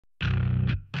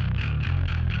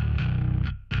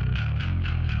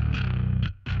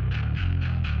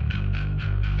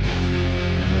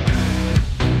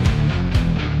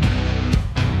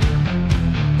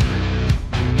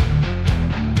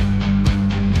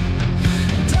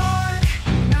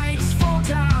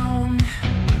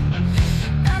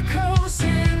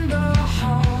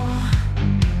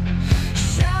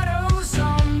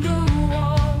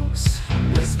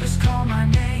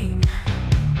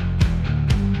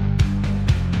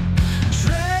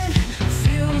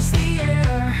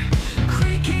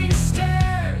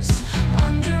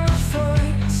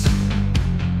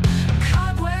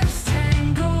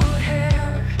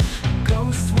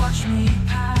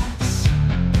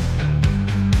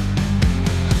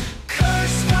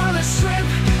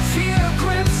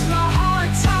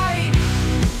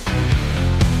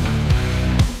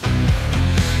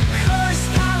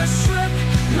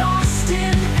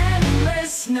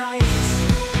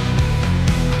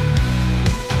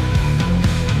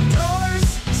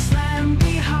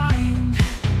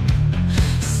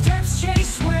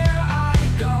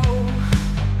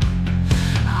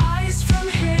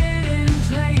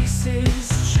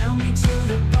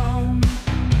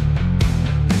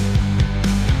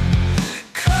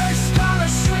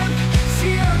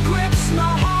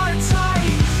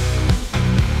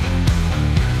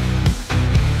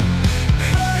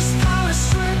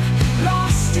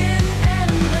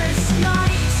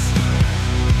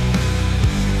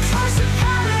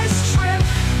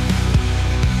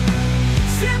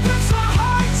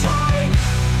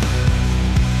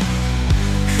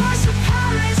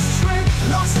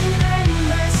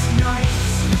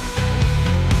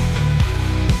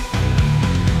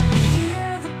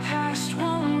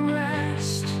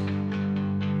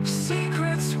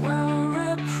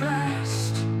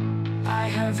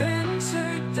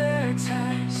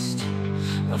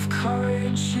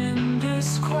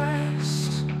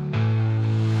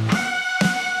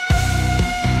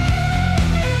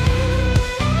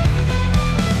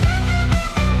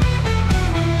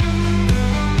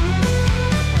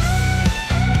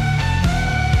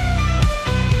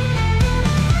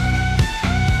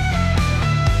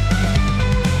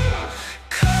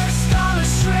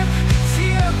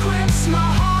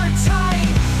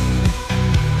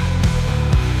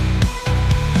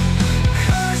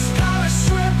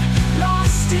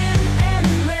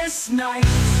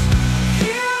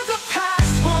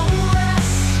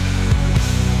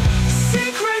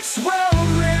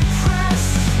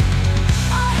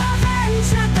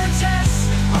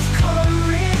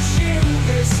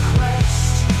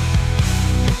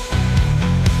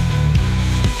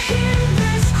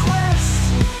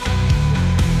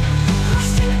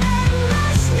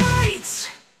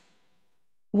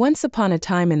Once upon a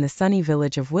time in the sunny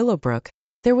village of Willowbrook,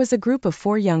 there was a group of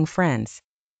 4 young friends: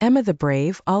 Emma the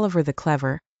brave, Oliver the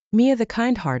clever, Mia the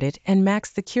kind-hearted, and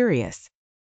Max the curious.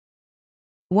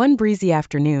 One breezy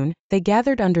afternoon, they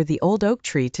gathered under the old oak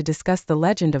tree to discuss the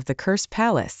legend of the Cursed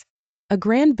Palace, a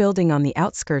grand building on the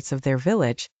outskirts of their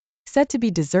village, said to be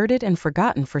deserted and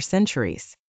forgotten for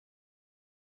centuries.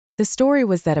 The story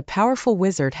was that a powerful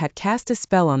wizard had cast a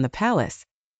spell on the palace,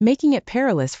 making it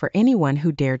perilous for anyone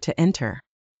who dared to enter.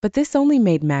 But this only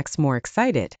made Max more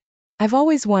excited. "I've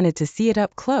always wanted to see it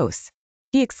up close,"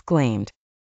 he exclaimed.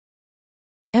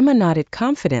 Emma nodded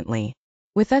confidently.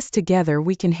 "With us together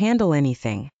we can handle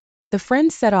anything." The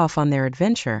friends set off on their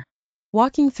adventure,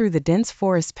 walking through the dense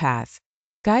forest paths,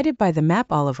 guided by the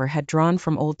map Oliver had drawn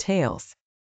from old tales.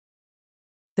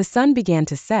 The sun began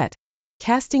to set,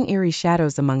 casting eerie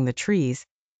shadows among the trees,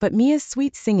 but Mia's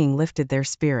sweet singing lifted their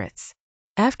spirits.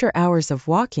 After hours of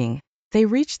walking, they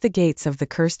reached the gates of the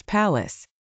Cursed Palace.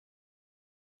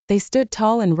 They stood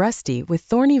tall and rusty, with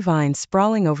thorny vines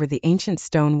sprawling over the ancient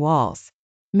stone walls.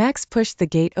 Max pushed the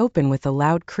gate open with a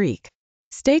loud creak.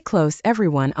 "Stay close,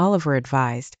 everyone," Oliver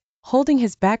advised, holding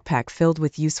his backpack filled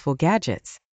with useful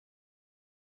gadgets.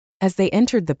 As they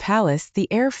entered the palace,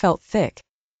 the air felt thick,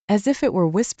 as if it were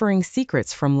whispering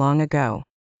secrets from long ago.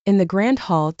 In the grand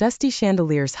hall, dusty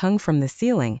chandeliers hung from the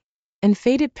ceiling, and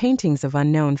faded paintings of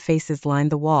unknown faces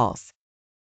lined the walls.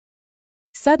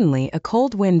 Suddenly, a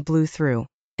cold wind blew through,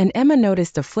 and Emma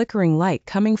noticed a flickering light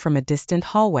coming from a distant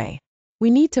hallway.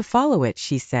 "We need to follow it,"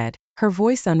 she said, her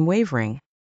voice unwavering.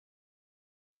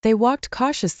 They walked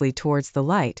cautiously towards the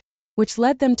light, which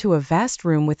led them to a vast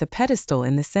room with a pedestal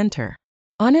in the center.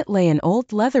 On it lay an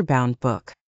old leather-bound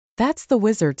book. "That's the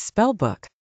wizard's spell book,"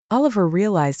 Oliver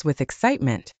realized with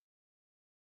excitement.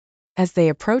 As they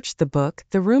approached the book,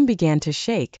 the room began to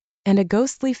shake, and a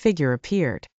ghostly figure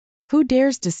appeared. "Who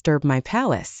dares disturb my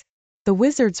palace?" the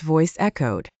wizard's voice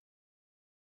echoed.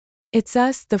 "It's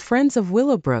us, the friends of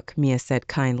Willowbrook," Mia said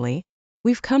kindly.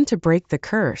 "We've come to break the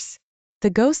curse." The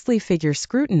ghostly figure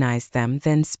scrutinized them,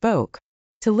 then spoke.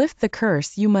 "To lift the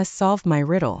curse, you must solve my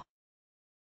riddle.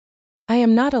 I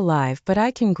am not alive, but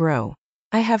I can grow.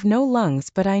 I have no lungs,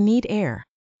 but I need air.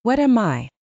 What am I?"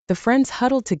 The friends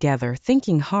huddled together,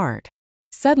 thinking hard.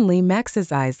 Suddenly,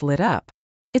 Max's eyes lit up.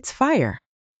 "It's fire!"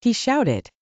 he shouted.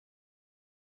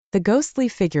 The ghostly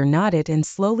figure nodded and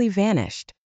slowly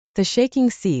vanished. The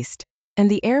shaking ceased, and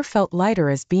the air felt lighter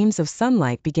as beams of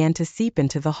sunlight began to seep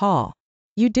into the hall.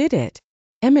 "You did it!"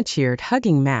 Emma cheered,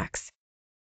 hugging Max.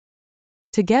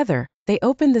 Together, they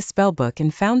opened the spellbook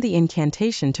and found the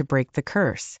incantation to break the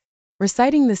curse.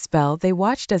 Reciting the spell, they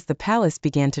watched as the palace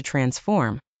began to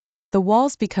transform, the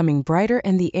walls becoming brighter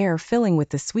and the air filling with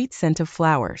the sweet scent of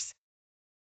flowers.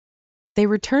 They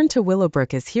returned to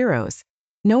Willowbrook as heroes,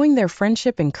 knowing their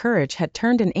friendship and courage had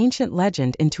turned an ancient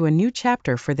legend into a new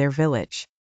chapter for their village.